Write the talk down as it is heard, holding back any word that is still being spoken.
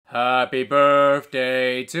Happy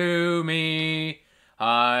birthday to me.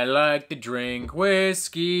 I like to drink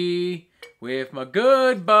whiskey with my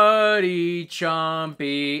good buddy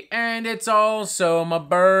Chompy, and it's also my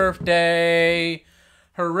birthday.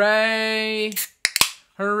 Hooray!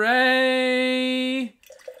 Hooray!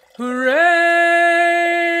 Hooray!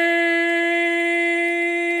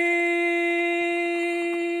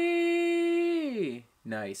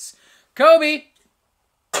 Nice. Kobe!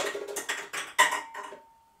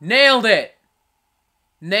 Nailed it!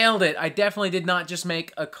 Nailed it. I definitely did not just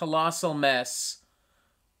make a colossal mess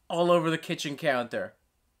all over the kitchen counter.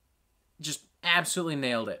 Just absolutely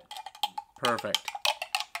nailed it. Perfect.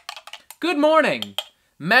 Good morning,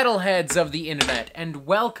 metalheads of the internet, and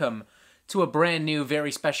welcome to a brand new,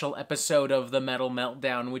 very special episode of the Metal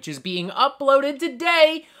Meltdown, which is being uploaded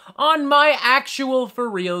today on my actual for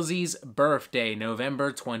realsies birthday,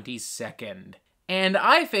 November 22nd. And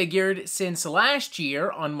I figured, since last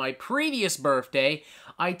year, on my previous birthday,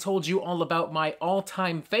 I told you all about my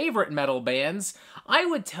all-time favorite metal bands, I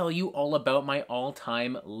would tell you all about my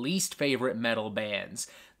all-time least favorite metal bands.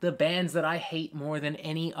 The bands that I hate more than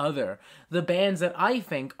any other. The bands that I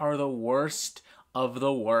think are the worst of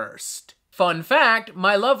the worst. Fun fact,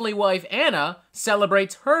 my lovely wife Anna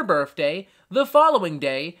celebrates her birthday the following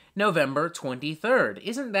day, November 23rd.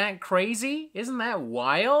 Isn't that crazy? Isn't that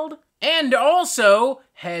wild? And also,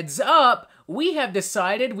 heads up, we have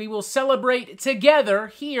decided we will celebrate together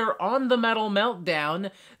here on the Metal Meltdown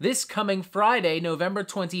this coming Friday, November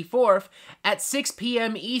 24th at 6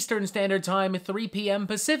 p.m. Eastern Standard Time, 3 p.m.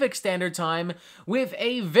 Pacific Standard Time with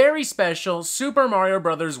a very special Super Mario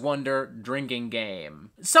Bros. Wonder drinking game.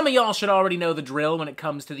 Some of y'all should already know the drill when it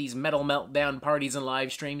comes to these Metal Meltdown parties and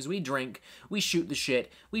live streams. We drink, we shoot the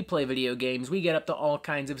shit, we play video games, we get up to all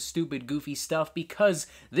kinds of stupid, goofy stuff because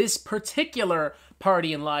this particular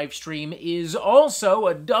party and live stream is also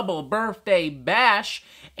a double birthday bash.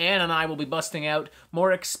 Anne and I will be busting out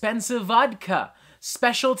more expensive vodka,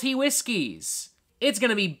 specialty whiskeys. It's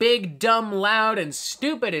gonna be big, dumb, loud, and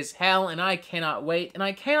stupid as hell, and I cannot wait. And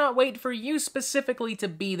I cannot wait for you specifically to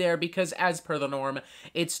be there because, as per the norm,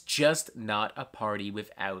 it's just not a party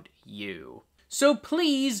without you. So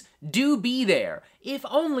please do be there, if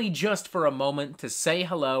only just for a moment to say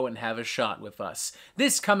hello and have a shot with us.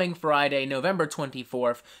 This coming Friday, November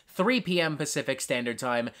 24th, 3 p.m. Pacific Standard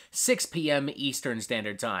Time, 6 p.m. Eastern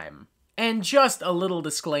Standard Time. And just a little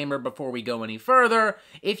disclaimer before we go any further,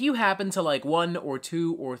 if you happen to like one or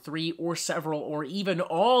two or three or several or even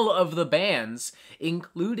all of the bands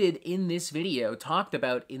included in this video, talked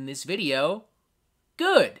about in this video,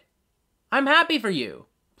 good. I'm happy for you.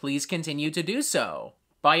 Please continue to do so.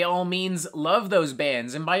 By all means, love those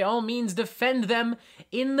bands, and by all means, defend them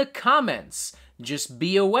in the comments. Just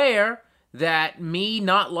be aware that me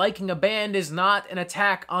not liking a band is not an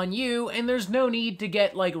attack on you, and there's no need to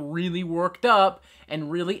get, like, really worked up and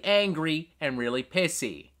really angry and really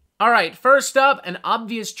pissy. Alright, first up, an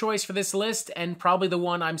obvious choice for this list, and probably the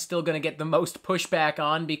one I'm still gonna get the most pushback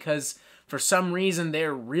on because for some reason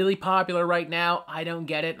they're really popular right now. I don't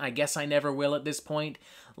get it, and I guess I never will at this point.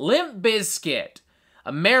 Limp Bizkit,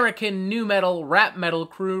 American nu metal rap metal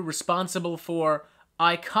crew responsible for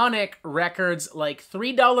iconic records like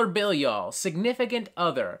 $3 Bill Y'all, Significant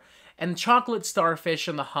Other, and Chocolate Starfish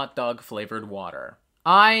and the Hot Dog Flavored Water.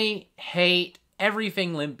 I hate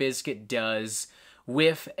everything Limp Bizkit does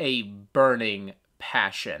with a burning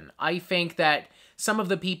passion. I think that some of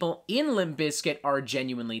the people in Limp Bizkit are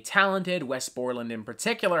genuinely talented. Wes Borland in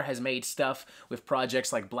particular has made stuff with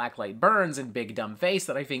projects like Blacklight Burns and Big Dumb Face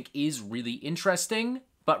that I think is really interesting.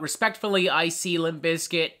 But respectfully, I see Limp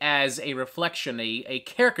Bizkit as a reflection, a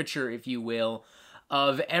caricature, if you will,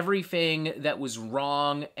 of everything that was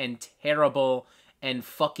wrong and terrible and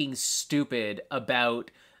fucking stupid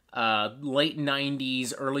about late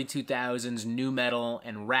 90s, early 2000s nu metal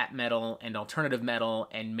and rap metal and alternative metal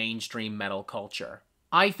and mainstream metal culture.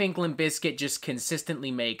 I think Limp Bizkit just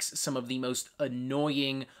consistently makes some of the most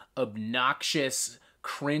annoying, obnoxious,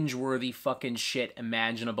 cringeworthy fucking shit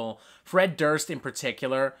imaginable. Fred Durst in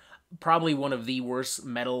particular, probably one of the worst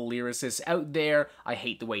metal lyricists out there. I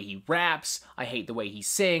hate the way he raps. I hate the way he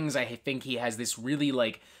sings. I think he has this really,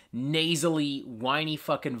 like, nasally, whiny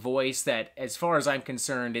fucking voice that, as far as I'm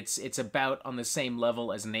concerned, it's about on the same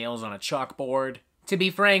level as nails on a chalkboard. To be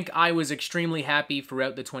frank, I was extremely happy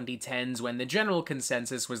throughout the 2010s when the general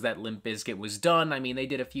consensus was that Limp Bizkit was done. I mean, they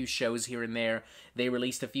did a few shows here and there. They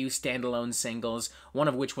released a few standalone singles, one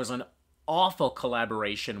of which was an awful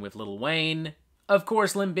collaboration with Lil Wayne. Of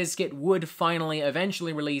course, Limp Bizkit would finally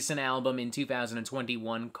eventually release an album in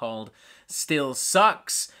 2021 called Still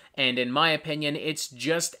Sucks, and in my opinion, it's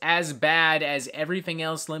just as bad as everything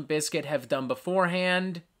else Limp Bizkit have done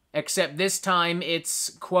beforehand, except this time it's,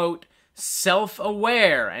 quote,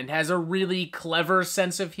 self-aware and has a really clever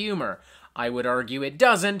sense of humor. I would argue it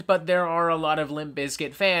doesn't, but there are a lot of Limp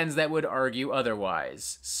Bizkit fans that would argue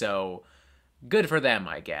otherwise, so good for them,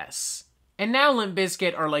 I guess. And now Limp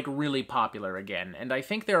Bizkit are, like, really popular again, and I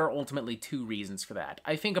think there are ultimately two reasons for that.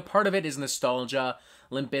 I think a part of it is nostalgia.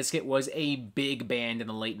 Limp Bizkit was a big band in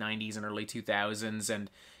the late 90s and early 2000s, and,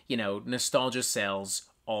 you know, nostalgia sells,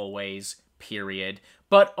 always, period.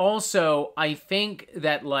 But also, I think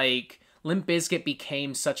that, like, Limp Bizkit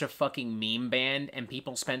became such a fucking meme band, and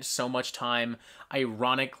people spent so much time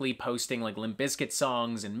ironically posting, like, Limp Bizkit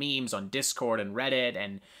songs and memes on Discord and Reddit,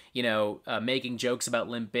 and, you know, making jokes about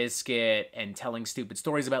Limp Bizkit and telling stupid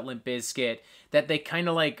stories about Limp Bizkit, that they kind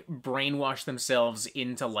of, like, brainwashed themselves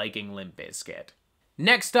into liking Limp Bizkit.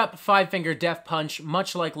 Next up, Five Finger Death Punch.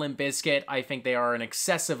 Much like Limp Bizkit, I think they are an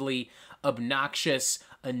excessively obnoxious,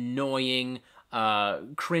 annoying,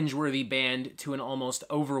 cringeworthy band to an almost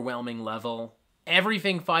overwhelming level.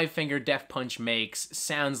 Everything Five Finger Death Punch makes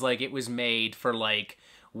sounds like it was made for, like,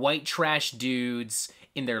 white trash dudes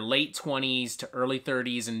in their late 20s to early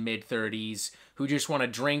 30s and mid 30s who just want to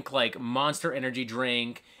drink, like, Monster Energy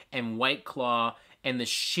drink and White Claw and the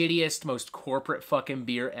shittiest, most corporate fucking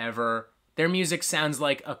beer ever. Their music sounds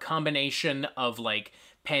like a combination of, like,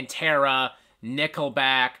 Pantera,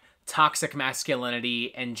 Nickelback, Toxic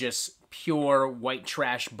Masculinity, and just pure white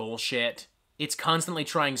trash bullshit. It's constantly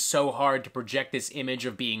trying so hard to project this image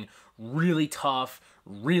of being really tough,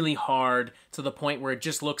 really hard, to the point where it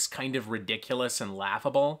just looks kind of ridiculous and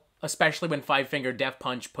laughable. Especially when Five Finger Death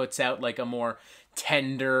Punch puts out, like, a more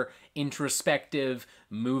tender, introspective,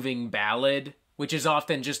 moving ballad, which is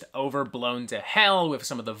often just overblown to hell with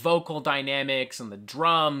some of the vocal dynamics and the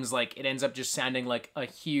drums. Like, it ends up just sounding like a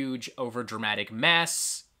huge, overdramatic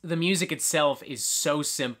mess. The music itself is so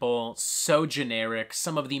simple, so generic,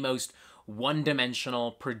 some of the most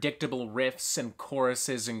one-dimensional, predictable riffs and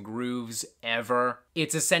choruses and grooves ever.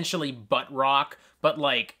 It's essentially butt rock, but,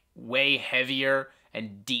 like, way heavier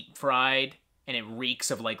and deep-fried, and it reeks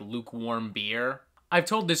of, like, lukewarm beer. I've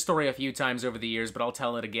told this story a few times over the years, but I'll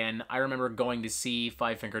tell it again. I remember going to see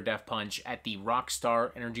Five Finger Death Punch at the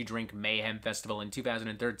Rockstar Energy Drink Mayhem Festival in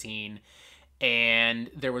 2013, and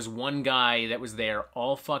there was one guy that was there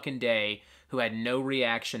all fucking day who had no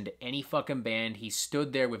reaction to any fucking band. He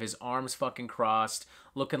stood there with his arms fucking crossed,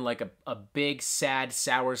 looking like a big, sad,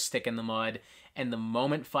 sour stick in the mud, and the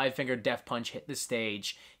moment Five Finger Death Punch hit the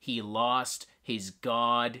stage, he lost his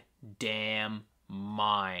goddamn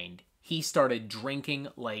mind. He started drinking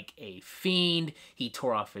like a fiend. He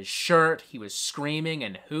tore off his shirt. He was screaming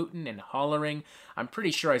and hooting and hollering. I'm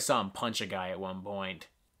pretty sure I saw him punch a guy at one point.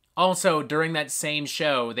 Also, during that same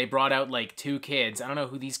show, they brought out, like, two kids. I don't know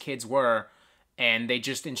who these kids were, and they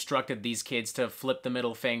just instructed these kids to flip the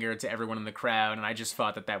middle finger to everyone in the crowd, and I just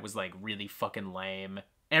thought that that was, like, really fucking lame.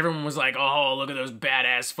 Everyone was like, oh, look at those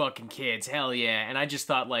badass fucking kids, hell yeah. And I just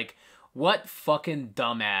thought, like, what fucking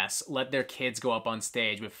dumbass let their kids go up on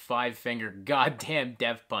stage with Five Finger goddamn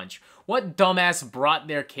Death Punch? What dumbass brought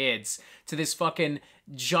their kids to this fucking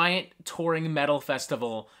giant touring metal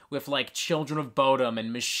festival with, like, Children of Bodom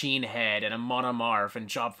and Machine Head and Amon Amarth and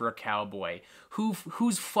Job for a Cowboy?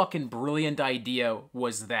 Whose fucking brilliant idea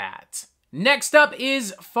was that? Next up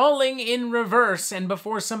is Falling in Reverse, and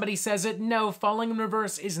before somebody says it, no, Falling in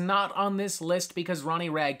Reverse is not on this list because Ronnie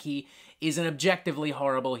Radke is an objectively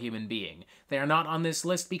horrible human being. They are not on this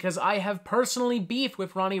list because I have personally beefed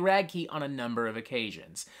with Ronnie Radke on a number of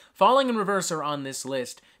occasions. Falling in Reverse are on this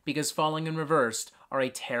list because Falling in Reverse are a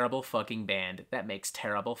terrible fucking band that makes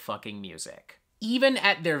terrible fucking music. Even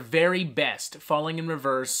at their very best, Falling in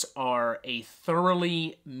Reverse are a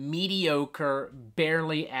thoroughly mediocre,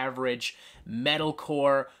 barely average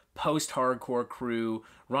metalcore, post-hardcore crew.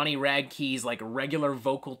 Ronnie Radke's, like, regular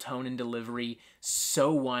vocal tone and delivery,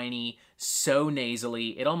 so whiny, so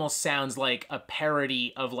nasally. It almost sounds like a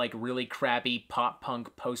parody of, like, really crappy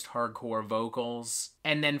pop-punk post-hardcore vocals.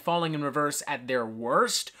 And then Falling in Reverse at their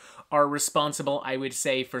worst are responsible, I would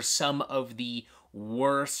say, for some of the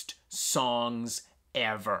worst songs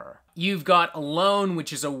ever. You've got Alone,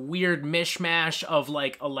 which is a weird mishmash of,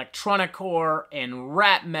 like, electronicore and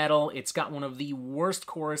rap metal. It's got one of the worst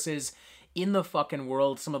choruses in the fucking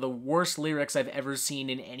world, some of the worst lyrics I've ever seen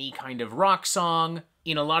in any kind of rock song.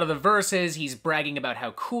 In a lot of the verses, he's bragging about how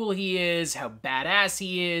cool he is, how badass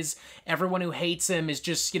he is. Everyone who hates him is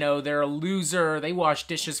just, you know, they're a loser. They wash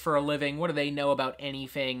dishes for a living. What do they know about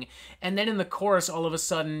anything? And then in the chorus, all of a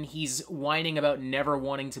sudden, he's whining about never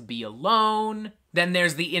wanting to be alone. Then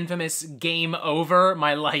there's the infamous "Game Over.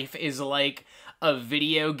 My life is like a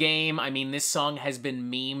video game." I mean, this song has been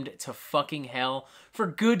memed to fucking hell for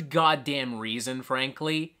good goddamn reason,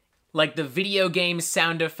 frankly. Like, the video game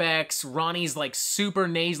sound effects, Ronnie's, like, super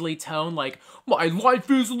nasally tone, like, "My life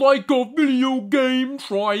is like a video game,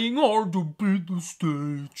 trying hard to beat the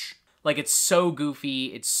stage." Like, it's so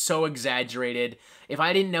goofy, it's so exaggerated. If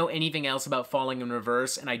I didn't know anything else about Falling in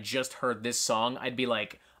Reverse and I just heard this song, I'd be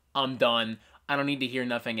like, I'm done. I don't need to hear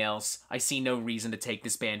nothing else. I see no reason to take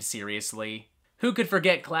this band seriously. Who could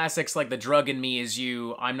forget classics like The Drug in Me Is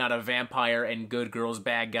You, I'm Not a Vampire, and Good Girls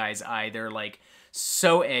Bad Guys Either? Like,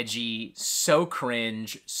 so edgy, so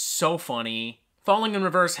cringe, so funny. Falling in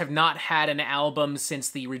Reverse have not had an album since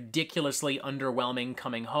the ridiculously underwhelming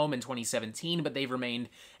Coming Home in 2017, but they've remained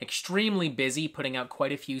extremely busy putting out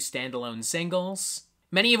quite a few standalone singles.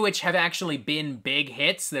 Many of which have actually been big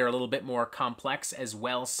hits. They're a little bit more complex as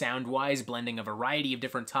well sound-wise, blending a variety of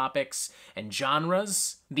different topics and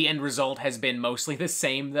genres. The end result has been mostly the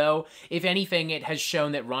same, though. If anything, it has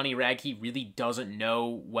shown that Ronnie Radke really doesn't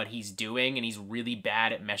know what he's doing, and he's really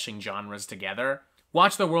bad at meshing genres together.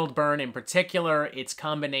 Watch the World Burn in particular, its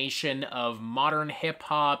combination of modern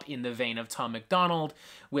hip-hop in the vein of Tom MacDonald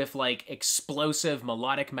with, like, explosive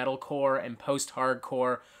melodic metalcore and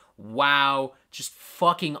post-hardcore. Wow, just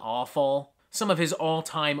fucking awful. Some of his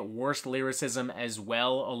all-time worst lyricism as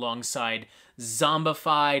well, alongside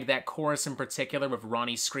Zombified, that chorus in particular with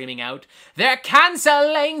Ronnie screaming out, "They're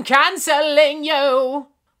canceling you!"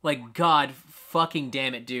 Like, god fucking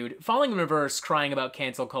damn it, dude. Falling in Reverse crying about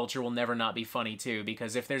cancel culture will never not be funny, too,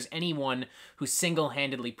 because if there's anyone who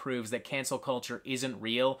single-handedly proves that cancel culture isn't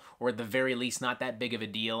real, or at the very least not that big of a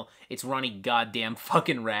deal, it's Ronnie goddamn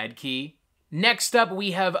fucking Radke. Next up,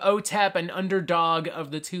 we have OTEP, an underdog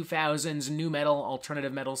of the 2000s nu metal,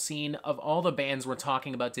 alternative metal scene. Of all the bands we're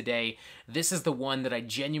talking about today, this is the one that I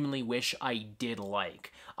genuinely wish I did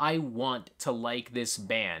like. I want to like this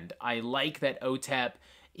band. I like that OTEP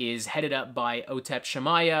is headed up by Otep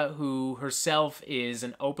Shamaya, who herself is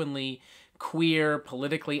an openly queer,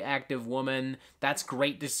 politically active woman. That's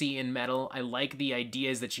great to see in metal. I like the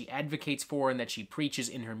ideas that she advocates for and that she preaches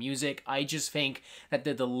in her music. I just think that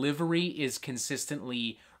the delivery is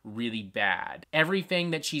consistently really bad. Everything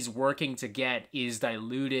that she's working to get is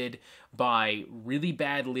diluted by really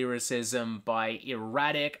bad lyricism, by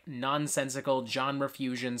erratic, nonsensical genre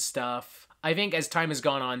fusion stuff. I think as time has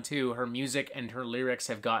gone on too, her music and her lyrics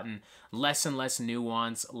have gotten less and less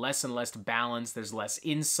nuance, less and less balance, there's less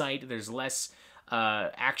insight, there's less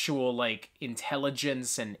actual, like,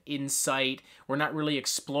 intelligence and insight. We're not really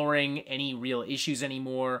exploring any real issues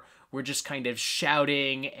anymore. We're just kind of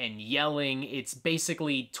shouting and yelling. It's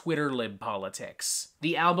basically Twitter lib politics.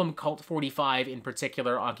 The album Cult 45 in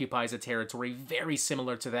particular occupies a territory very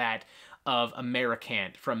similar to that of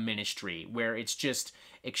Americant from Ministry, where it's just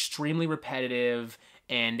extremely repetitive,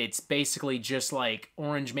 and it's basically just like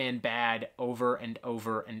Orange Man Bad over and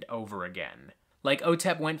over and over again. Like,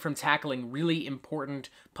 OTEP went from tackling really important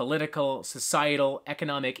political, societal,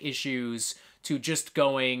 economic issues to just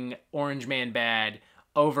going Orange Man Bad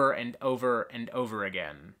over and over and over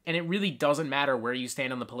again. And it really doesn't matter where you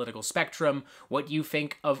stand on the political spectrum, what you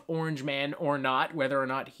think of Orange Man or not, whether or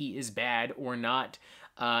not he is bad or not.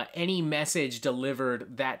 Any message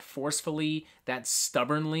delivered that forcefully, that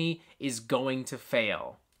stubbornly, is going to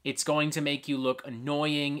fail. It's going to make you look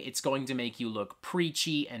annoying, it's going to make you look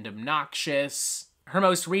preachy and obnoxious. Her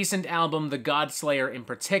most recent album, The Godslayer in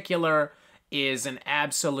particular, is an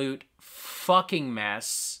absolute fucking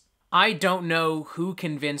mess. I don't know who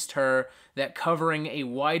convinced her that covering a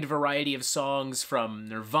wide variety of songs from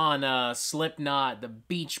Nirvana, Slipknot, the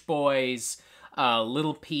Beach Boys,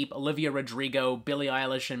 Lil Peep, Olivia Rodrigo, Billie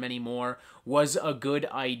Eilish, and many more was a good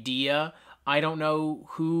idea. I don't know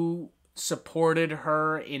who supported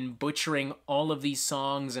her in butchering all of these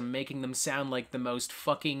songs and making them sound like the most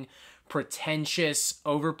fucking pretentious,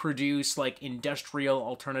 overproduced, like, industrial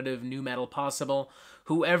alternative nu metal possible.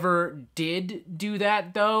 Whoever did do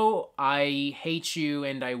that, though, I hate you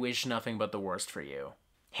and I wish nothing but the worst for you.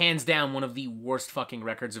 Hands down, one of the worst fucking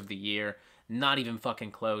records of the year. Not even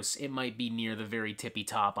fucking close. It might be near the very tippy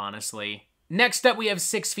top, honestly. Next up, we have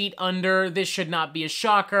 6 Feet Under. This should not be a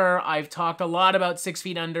shocker. I've talked a lot about 6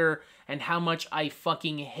 Feet Under and how much I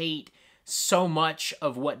fucking hate so much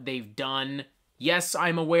of what they've done. Yes,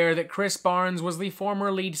 I'm aware that Chris Barnes was the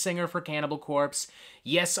former lead singer for Cannibal Corpse.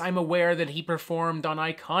 Yes, I'm aware that he performed on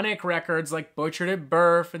iconic records like Butchered at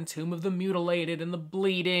Birth and Tomb of the Mutilated and The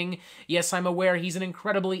Bleeding. Yes, I'm aware he's an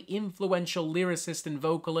incredibly influential lyricist and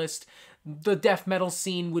vocalist. The death metal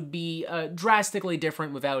scene would be drastically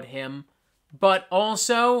different without him. But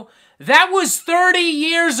also, that was 30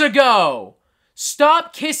 years ago!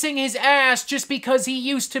 Stop kissing his ass just because he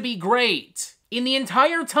used to be great. In the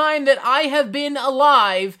entire time that I have been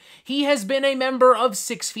alive, he has been a member of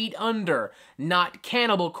 6 Feet Under, not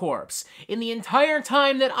Cannibal Corpse. In the entire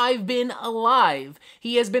time that I've been alive,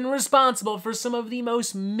 he has been responsible for some of the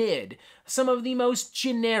most mid, some of the most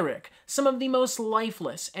generic, some of the most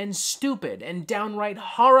lifeless and stupid and downright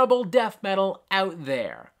horrible death metal out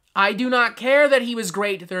there. I do not care that he was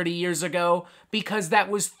great 30 years ago, because that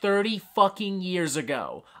was 30 fucking years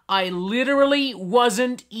ago. I literally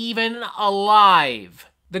wasn't even alive.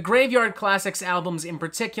 The Graveyard Classics albums in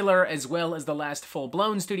particular, as well as the last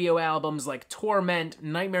full-blown studio albums like Torment,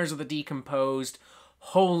 Nightmares of the Decomposed,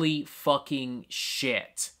 holy fucking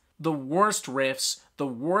shit. The worst riffs, the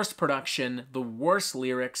worst production, the worst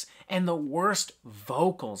lyrics, and the worst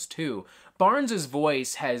vocals too. Barnes's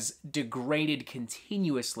voice has degraded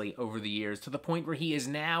continuously over the years to the point where he is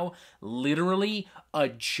now literally a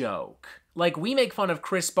joke. Like, we make fun of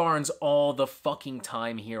Chris Barnes all the fucking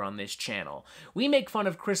time here on this channel. We make fun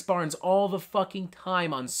of Chris Barnes all the fucking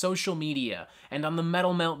time on social media and on the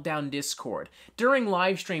Metal Meltdown Discord. During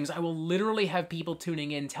live streams, I will literally have people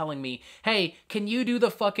tuning in telling me, hey, can you do the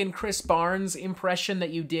fucking Chris Barnes impression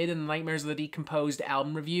that you did in the Nightmares of the Decomposed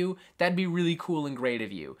album review? That'd be really cool and great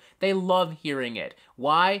of you. They love hearing it.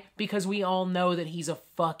 Why? Because we all know that he's a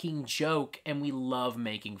fucking joke and we love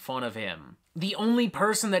making fun of him. The only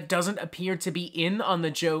person that doesn't appear to be in on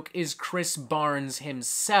the joke is Chris Barnes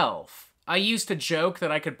himself. I used to joke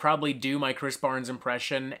that I could probably do my Chris Barnes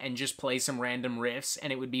impression and just play some random riffs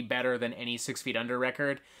and it would be better than any 6 Feet Under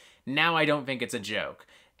record. Now I don't think it's a joke.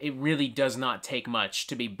 It really does not take much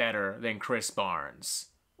to be better than Chris Barnes.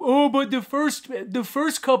 Oh, but the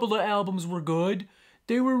first couple of albums were good.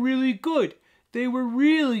 They were really good. They were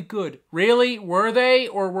really good. Really? Were they?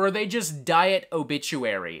 Or were they just diet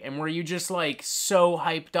obituary? And were you just, like, so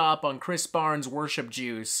hyped up on Chris Barnes' worship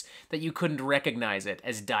juice that you couldn't recognize it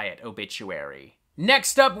as diet obituary?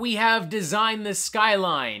 Next up, we have Design the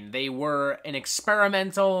Skyline. They were an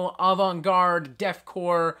experimental, avant-garde,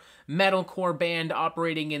 deathcore, metalcore band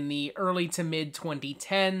operating in the early to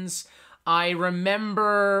mid-2010s. I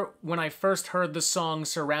remember when I first heard the song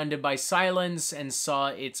Surrounded by Silence and saw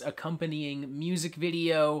its accompanying music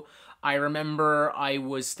video. I remember I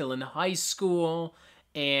was still in high school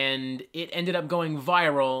and it ended up going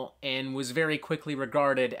viral and was very quickly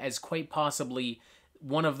regarded as quite possibly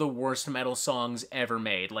one of the worst metal songs ever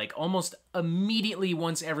made. Like, almost immediately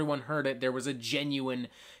once everyone heard it, there was a genuine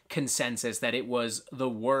consensus that it was the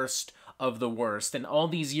worst of the worst, and all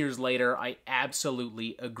these years later, I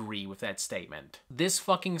absolutely agree with that statement. This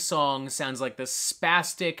fucking song sounds like the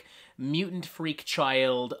spastic, mutant freak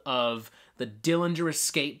child of the Dillinger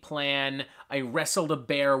Escape Plan, I Wrestled a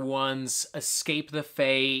Bear Once, Escape the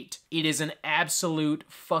Fate. It is an absolute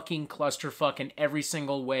fucking clusterfuck in every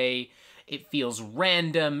single way. It feels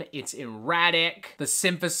random, it's erratic. The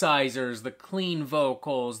synthesizers, the clean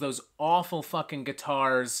vocals, those awful fucking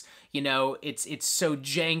guitars, you know, it's so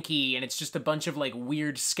janky and it's just a bunch of like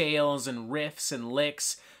weird scales and riffs and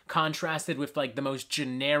licks contrasted with like the most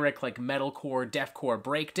generic like metalcore, deathcore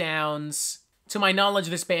breakdowns. To my knowledge,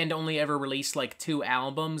 this band only ever released like 2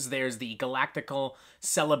 albums. There's the Galactical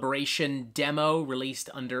Celebration demo released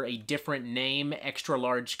under a different name, Extra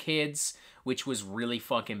Large Kids, which was really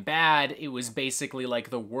fucking bad. It was basically like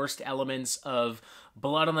the worst elements of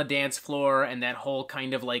Blood on the Dance Floor and that whole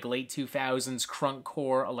kind of like late 2000s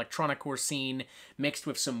crunkcore, electronicore scene mixed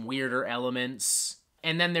with some weirder elements.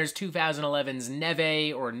 And then there's 2011's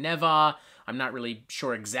Neve or Neva. I'm not really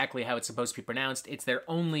sure exactly how it's supposed to be pronounced. It's their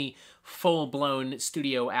only full-blown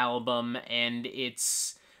studio album, and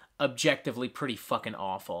it's objectively pretty fucking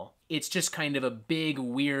awful. It's just kind of a big,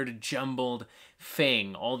 weird, jumbled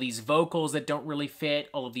thing. All these vocals that don't really fit,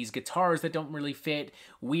 all of these guitars that don't really fit,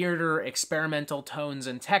 weirder experimental tones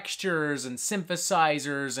and textures and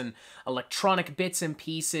synthesizers and electronic bits and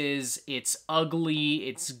pieces. It's ugly,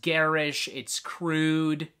 it's garish, it's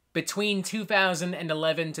crude. Between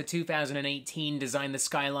 2011 to 2018, Design the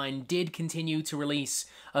Skyline did continue to release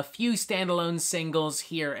a few standalone singles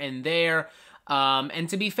here and there. And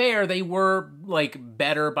to be fair, they were, like,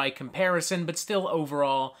 better by comparison, but still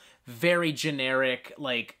overall very generic,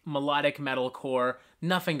 like, melodic metalcore,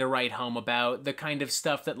 nothing to write home about. The kind of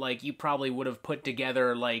stuff that, like, you probably would have put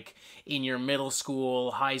together, like, in your middle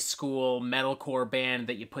school, high school metalcore band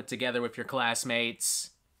that you put together with your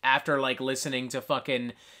classmates after, like, listening to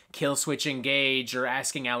fucking Killswitch Engage or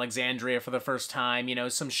Asking Alexandria for the first time, you know,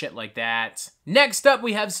 some shit like that. Next up,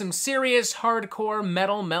 we have some serious hardcore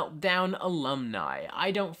metal Meltdown alumni.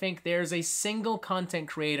 I don't think there's a single content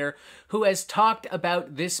creator who has talked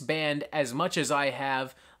about this band as much as I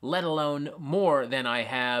have, let alone more than I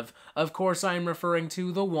have. Of course, I'm referring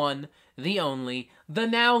to the one, the only, the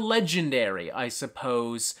now legendary, I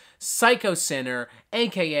suppose, Psycho Sinner,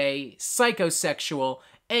 aka Psychosexual,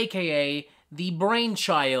 aka the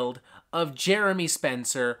brainchild of Jeremy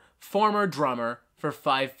Spencer, former drummer for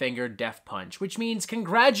Five Finger Death Punch, which means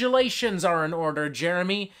congratulations are in order,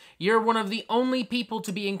 Jeremy. You're one of the only people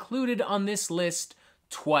to be included on this list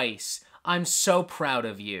twice. I'm so proud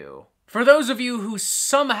of you. For those of you who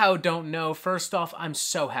somehow don't know, first off, I'm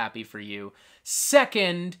so happy for you.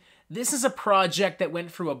 Second, this is a project that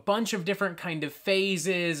went through a bunch of different kind of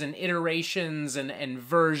phases and iterations and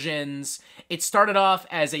versions. It started off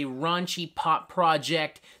as a raunchy pop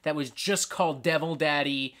project that was just called Devil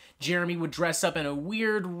Daddy. Jeremy would dress up in a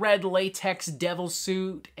weird red latex devil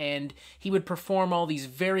suit, and he would perform all these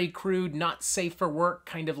very crude, not safe for work,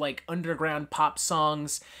 kind of like underground pop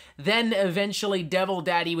songs. Then eventually Devil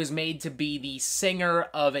Daddy was made to be the singer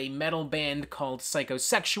of a metal band called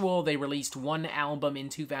Psychosexual. They released one album in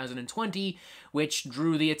 2020, which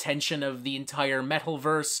drew the attention of the entire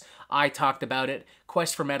metalverse. I talked about it,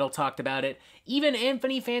 Quest for Metal talked about it, even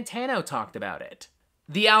Anthony Fantano talked about it.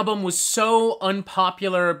 The album was so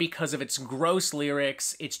unpopular because of its gross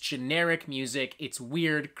lyrics, its generic music, its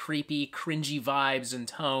weird, creepy, cringy vibes and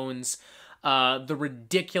tones, the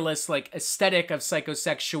ridiculous, like, aesthetic of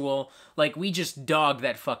Psychosexual. Like, we just dogged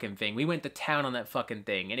that fucking thing. We went to town on that fucking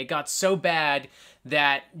thing. And it got so bad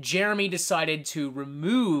that Jeremy decided to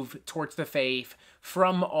remove Torch the Faith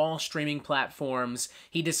from all streaming platforms.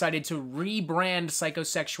 He decided to rebrand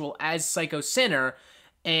Psychosexual as Psycho Sinner,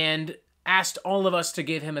 and asked all of us to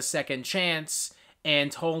give him a second chance,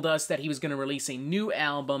 and told us that he was going to release a new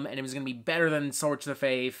album, and it was going to be better than Torch the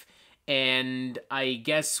Faith. And I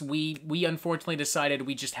guess we unfortunately decided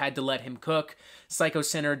we just had to let him cook. Psycho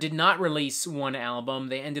Sinner did not release one album.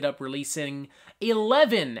 They ended up releasing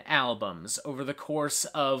 11 albums over the course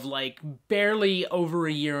of, like, barely over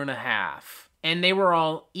a year and a half. And they were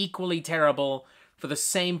all equally terrible for the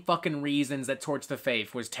same fucking reasons that Torch the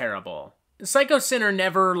Faith was terrible. Psycho Sinner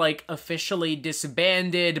never, like, officially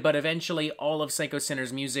disbanded, but eventually all of Psycho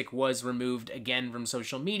Sinner's music was removed again from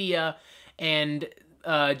social media, and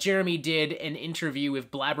Jeremy did an interview with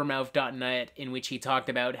blabbermouth.net in which he talked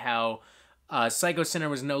about how Psycho Sinner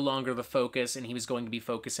was no longer the focus, and he was going to be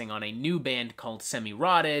focusing on a new band called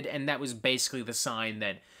Semi-Rotted, and that was basically the sign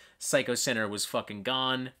that Psycho Sinner was fucking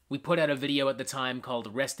gone. We put out a video at the time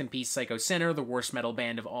called Rest in Peace Psycho Sinner, the worst metal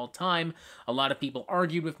band of all time. A lot of people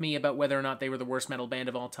argued with me about whether or not they were the worst metal band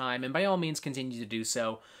of all time, and by all means continue to do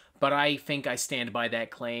so. But I think I stand by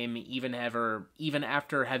that claim, even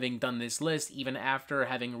after having done this list, even after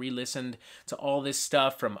having re-listened to all this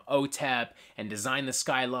stuff from OTEP and Design the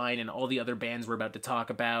Skyline and all the other bands we're about to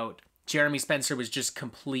talk about. Jeremy Spencer was just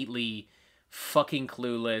completely fucking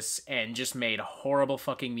clueless and just made horrible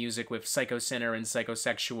fucking music with Psycho Sinner and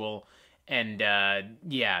Psychosexual, and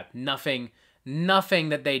yeah, nothing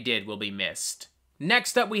that they did will be missed.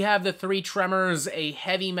 Next up, we have the Three Tremors, a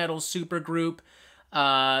heavy metal supergroup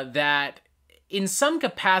that in some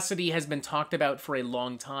capacity has been talked about for a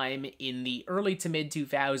long time. In the early to mid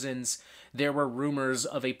 2000s, there were rumors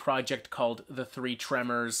of a project called the Three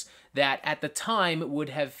Tremors that at the time would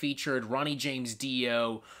have featured Ronnie James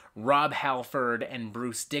Dio, Rob Halford, and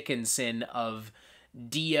Bruce Dickinson of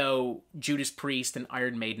Dio, Judas Priest, and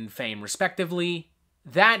Iron Maiden fame, respectively.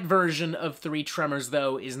 That version of Three Tremors,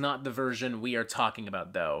 though, is not the version we are talking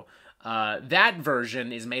about, though. That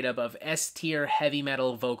version is made up of S-tier heavy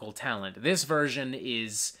metal vocal talent. This version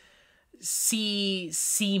is C-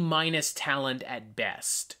 talent at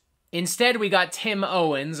best. Instead, we got Tim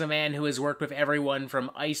Owens, a man who has worked with everyone from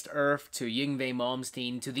Iced Earth to Yngwie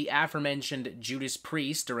Malmsteen to the aforementioned Judas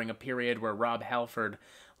Priest during a period where Rob Halford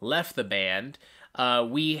left the band.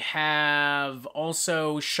 We have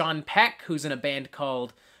also Sean Peck, who's in a band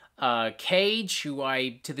called Cage, who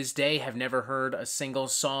I, to this day, have never heard a single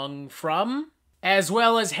song from, as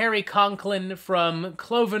well as Harry Conklin from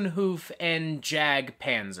Cloven Hoof and Jag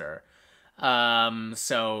Panzer.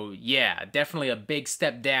 So yeah, definitely a big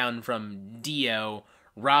step down from Dio,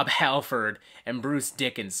 Rob Halford, and Bruce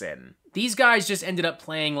Dickinson. These guys just ended up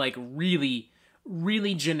playing like really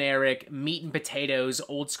generic meat and potatoes,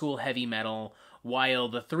 old school heavy metal, while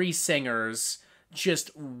the three singers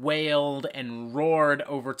just wailed and roared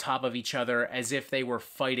over top of each other as if they were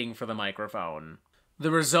fighting for the microphone. The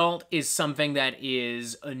result is something that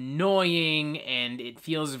is annoying, and it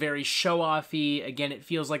feels very show-offy. Again, it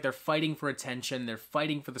feels like they're fighting for attention, they're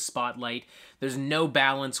fighting for the spotlight. There's no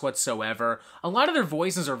balance whatsoever. A lot of their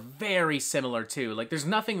voices are very similar, too. Like, there's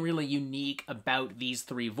nothing really unique about these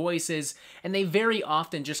three voices, and they very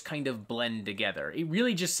often just kind of blend together. It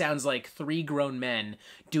really just sounds like three grown men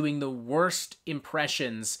doing the worst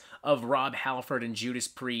impressions of Rob Halford and Judas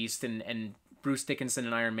Priest and Bruce Dickinson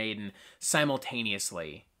and Iron Maiden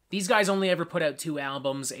simultaneously. These guys only ever put out 2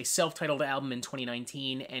 albums, a self-titled album in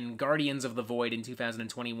 2019 and Guardians of the Void in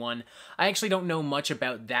 2021. I actually don't know much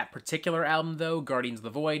about that particular album though, Guardians of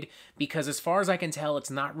the Void, because as far as I can tell,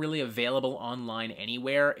 it's not really available online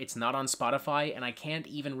anywhere. It's not on Spotify, and I can't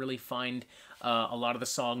even really find a lot of the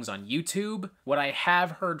songs on YouTube. What I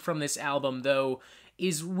have heard from this album though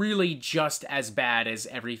is really just as bad as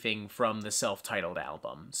everything from the self-titled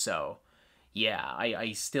album, so yeah,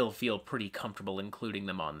 I still feel pretty comfortable including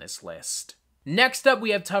them on this list. Next up, we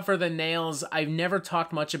have Tougher Than Nails. I've never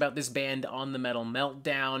talked much about this band on the Metal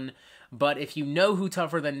Meltdown, but if you know who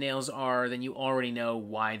Tougher Than Nails are, then you already know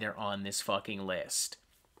why they're on this fucking list.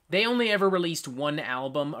 They only ever released one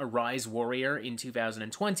album, Arise Warrior, in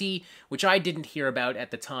 2020, which I didn't hear about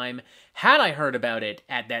at the time. Had I heard about it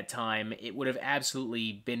at that time, it would have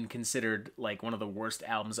absolutely been considered like one of the worst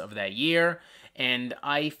albums of that year, and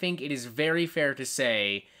I think it is very fair to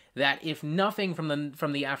say that if nothing from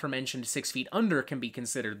the aforementioned 6 Feet Under can be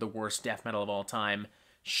considered the worst death metal of all time,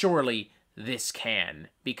 surely this can,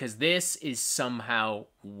 because this is somehow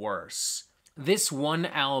worse. This one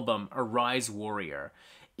album, Arise Warrior,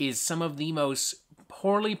 is some of the most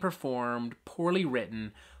poorly performed, poorly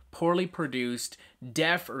written, poorly produced,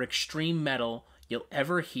 death or extreme metal you'll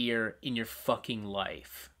ever hear in your fucking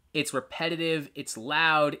life. It's repetitive, it's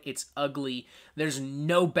loud, it's ugly, there's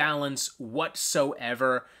no balance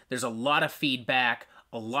whatsoever, there's a lot of feedback,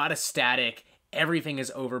 a lot of static, everything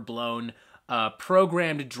is overblown,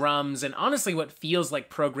 programmed drums, and honestly what feels like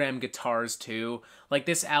programmed guitars too. Like,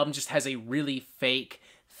 this album just has a really fake,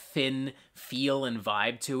 thin feel and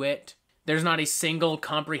vibe to it. There's not a single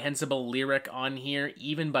comprehensible lyric on here,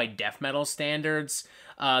 even by death metal standards.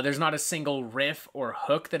 There's not a single riff or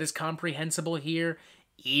hook that is comprehensible here,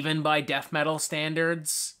 even by death metal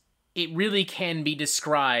standards. It really can be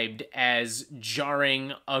described as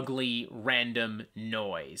jarring, ugly, random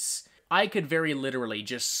noise. I could very literally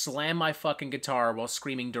just slam my fucking guitar while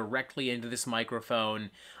screaming directly into this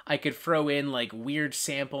microphone. I could throw in like weird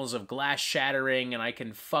samples of glass shattering, and I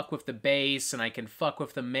can fuck with the bass, and I can fuck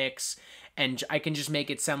with the mix, and I can just make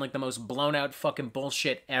it sound like the most blown out fucking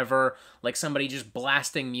bullshit ever, like somebody just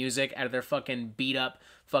blasting music out of their fucking beat up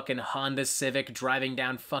fucking Honda Civic driving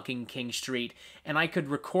down fucking King Street, and I could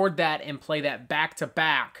record that and play that back to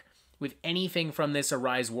back with anything from this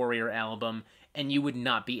Arise Warrior album, and you would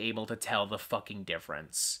not be able to tell the fucking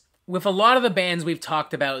difference. With a lot of the bands we've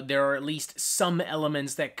talked about, there are at least some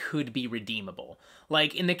elements that could be redeemable.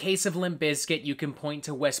 Like, in the case of Limp Bizkit, you can point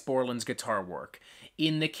to Wes Borland's guitar work.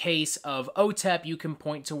 In the case of OTEP, you can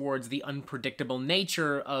point towards the unpredictable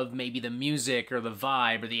nature of maybe the music or the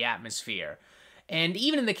vibe or the atmosphere. And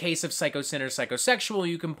even in the case of Psycho Sinner Psychosexual,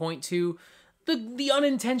 you can point to the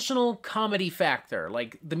unintentional comedy factor,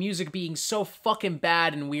 like the music being so fucking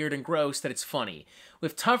bad and weird and gross that it's funny.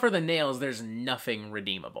 With Tougher Than Nails, there's nothing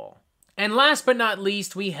redeemable. And last but not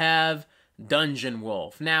least, we have Dungeon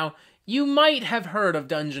Wolf. Now, you might have heard of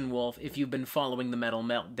Dungeon Wolf if you've been following the Metal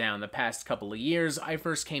Meltdown the past couple of years. I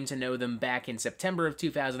first came to know them back in September of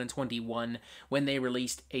 2021 when they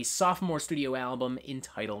released a sophomore studio album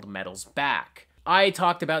entitled Metal's Back. I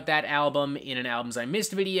talked about that album in an Albums I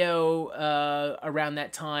Missed video around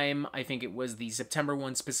that time. I think it was the September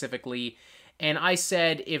one specifically. And I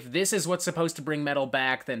said, if this is what's supposed to bring metal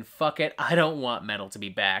back, then fuck it. I don't want metal to be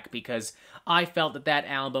back, because I felt that that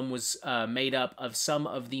album was made up of some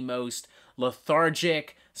of the most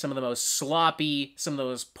lethargic, some of the most sloppy, some of the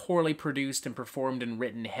most poorly produced and performed and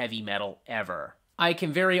written heavy metal ever. I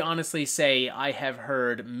can very honestly say I have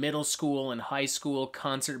heard middle school and high school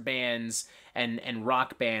concert bands and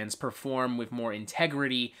rock bands perform with more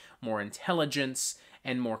integrity, more intelligence,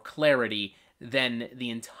 and more clarity than the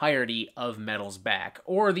entirety of Metal's Back,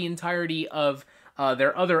 or the entirety of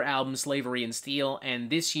their other album, Slavery and Steel, and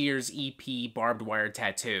this year's EP, Barbed Wire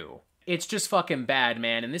Tattoo. It's just fucking bad,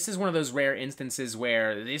 man, and this is one of those rare instances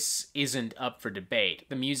where this isn't up for debate.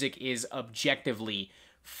 The music is objectively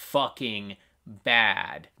fucking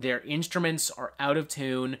bad. Their instruments are out of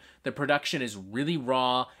tune, the production is really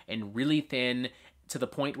raw and really thin, to the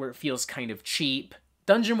point where it feels kind of cheap.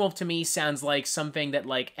 Dungeon Wolf to me sounds like something that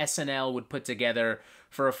like SNL would put together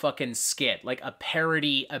for a fucking skit, like a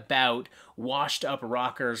parody about washed up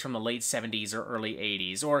rockers from the late 70s or early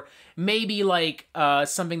 80s, or maybe like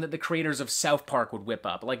something that the creators of South Park would whip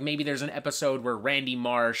up. Like maybe there's an episode where Randy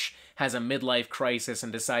Marsh has a midlife crisis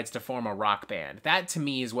and decides to form a rock band. That to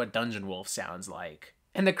me is what Dungeon Wolf sounds like.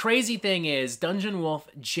 And the crazy thing is, Dungeon Wolf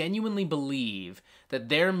genuinely believe that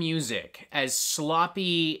their music, as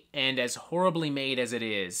sloppy and as horribly made as it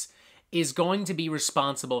is going to be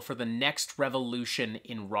responsible for the next revolution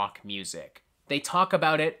in rock music. They talk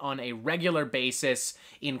about it on a regular basis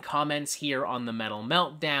in comments here on the Metal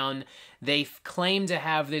Meltdown. They claim to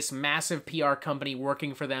have this massive PR company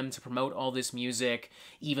working for them to promote all this music,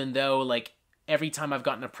 even though, like, every time I've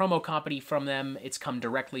gotten a promo copy from them, it's come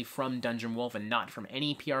directly from Dungeon Wolf and not from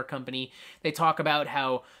any PR company. They talk about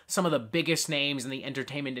how some of the biggest names in the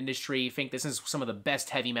entertainment industry think this is some of the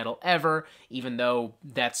best heavy metal ever, even though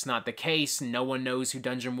that's not the case. No one knows who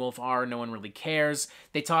Dungeon Wolf are. No one really cares.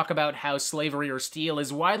 They talk about how Slavery or Steel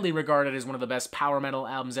is widely regarded as one of the best power metal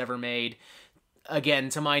albums ever made. Again,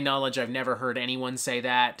 to my knowledge, I've never heard anyone say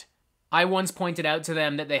that. I once pointed out to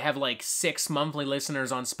them that they have like 6 monthly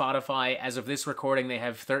listeners on Spotify. As of this recording, they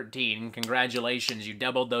have 13. Congratulations, you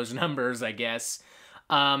doubled those numbers, I guess.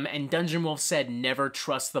 And Dungeon Wolf said never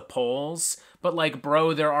trust the polls. But like,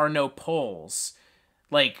 bro, there are no polls.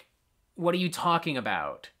 Like, what are you talking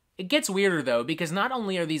about? It gets weirder though, because not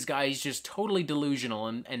only are these guys just totally delusional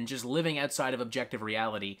and just living outside of objective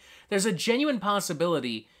reality, there's a genuine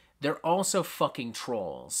possibility they're also fucking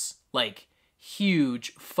trolls. Like,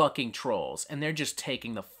 huge fucking trolls, and they're just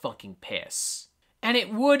taking the fucking piss. And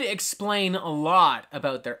it would explain a lot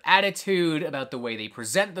about their attitude, about the way they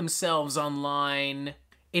present themselves online.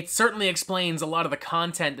 It certainly explains a lot of the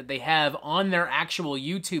content that they have on their actual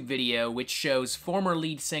YouTube video, which shows former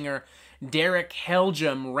lead singer Derek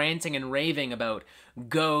Helgem ranting and raving about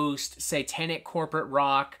Ghost, satanic corporate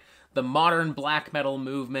rock, the modern black metal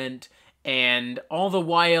movement, and all the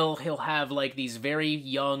while he'll have like these very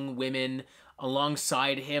young women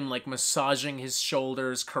alongside him, like massaging his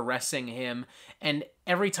shoulders, caressing him, and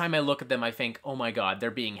every time I look at them, I think, oh my god,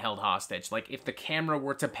 they're being held hostage. Like, if the camera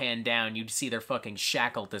were to pan down, you'd see they're fucking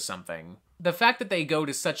shackled to something. The fact that they go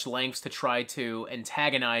to such lengths to try to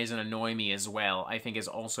antagonize and annoy me as well, I think is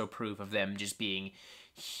also proof of them just being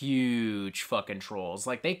huge fucking trolls.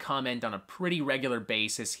 Like, they comment on a pretty regular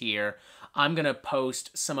basis here. I'm gonna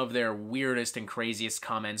post some of their weirdest and craziest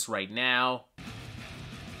comments right now.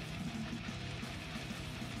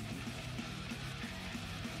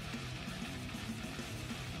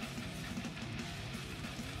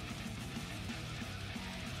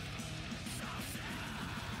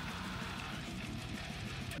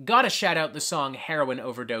 Gotta shout out the song Heroin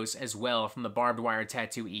Overdose as well from the Barbed Wire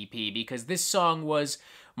Tattoo EP, because this song was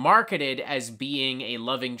marketed as being a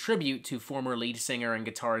loving tribute to former lead singer and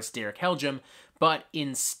guitarist Derek Helgem, but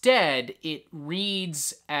instead it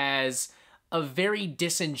reads as a very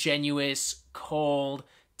disingenuous, cold,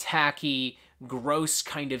 tacky, gross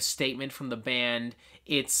kind of statement from the band.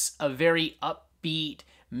 It's a very upbeat,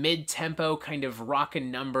 mid-tempo kind of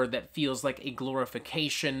rockin' number that feels like a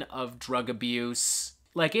glorification of drug abuse.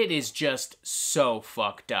 Like, it is just so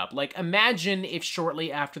fucked up. Like, imagine if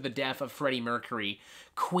shortly after the death of Freddie Mercury,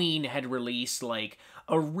 Queen had released, like,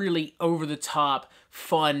 a really over-the-top,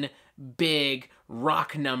 fun, big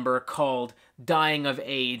rock number called Dying of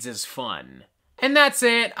AIDS is Fun. And that's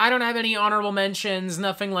it. I don't have any honorable mentions,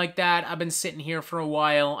 nothing like that. I've been sitting here for a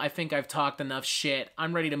while. I think I've talked enough shit.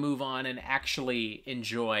 I'm ready to move on and actually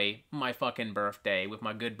enjoy my fucking birthday with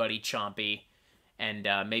my good buddy Chompy. And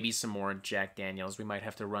maybe some more Jack Daniels. We might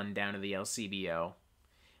have to run down to the LCBO.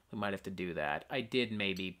 We might have to do that. I did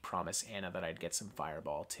maybe promise Anna that I'd get some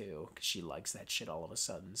Fireball too, because she likes that shit all of a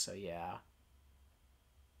sudden, so yeah.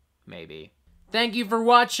 Maybe. Thank you for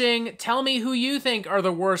watching. Tell me who you think are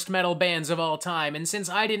the worst metal bands of all time, and since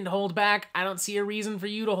I didn't hold back, I don't see a reason for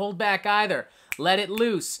you to hold back either. Let it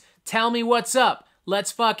loose. Tell me what's up.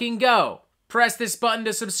 Let's fucking go. Press this button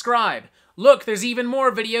to subscribe. Look, there's even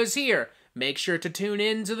more videos here. Make sure to tune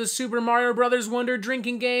in to the Super Mario Bros. Wonder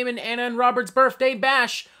drinking game and Anna and Robert's birthday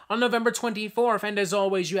bash on November 24th. And as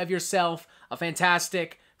always, you have yourself a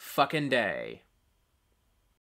fantastic fucking day.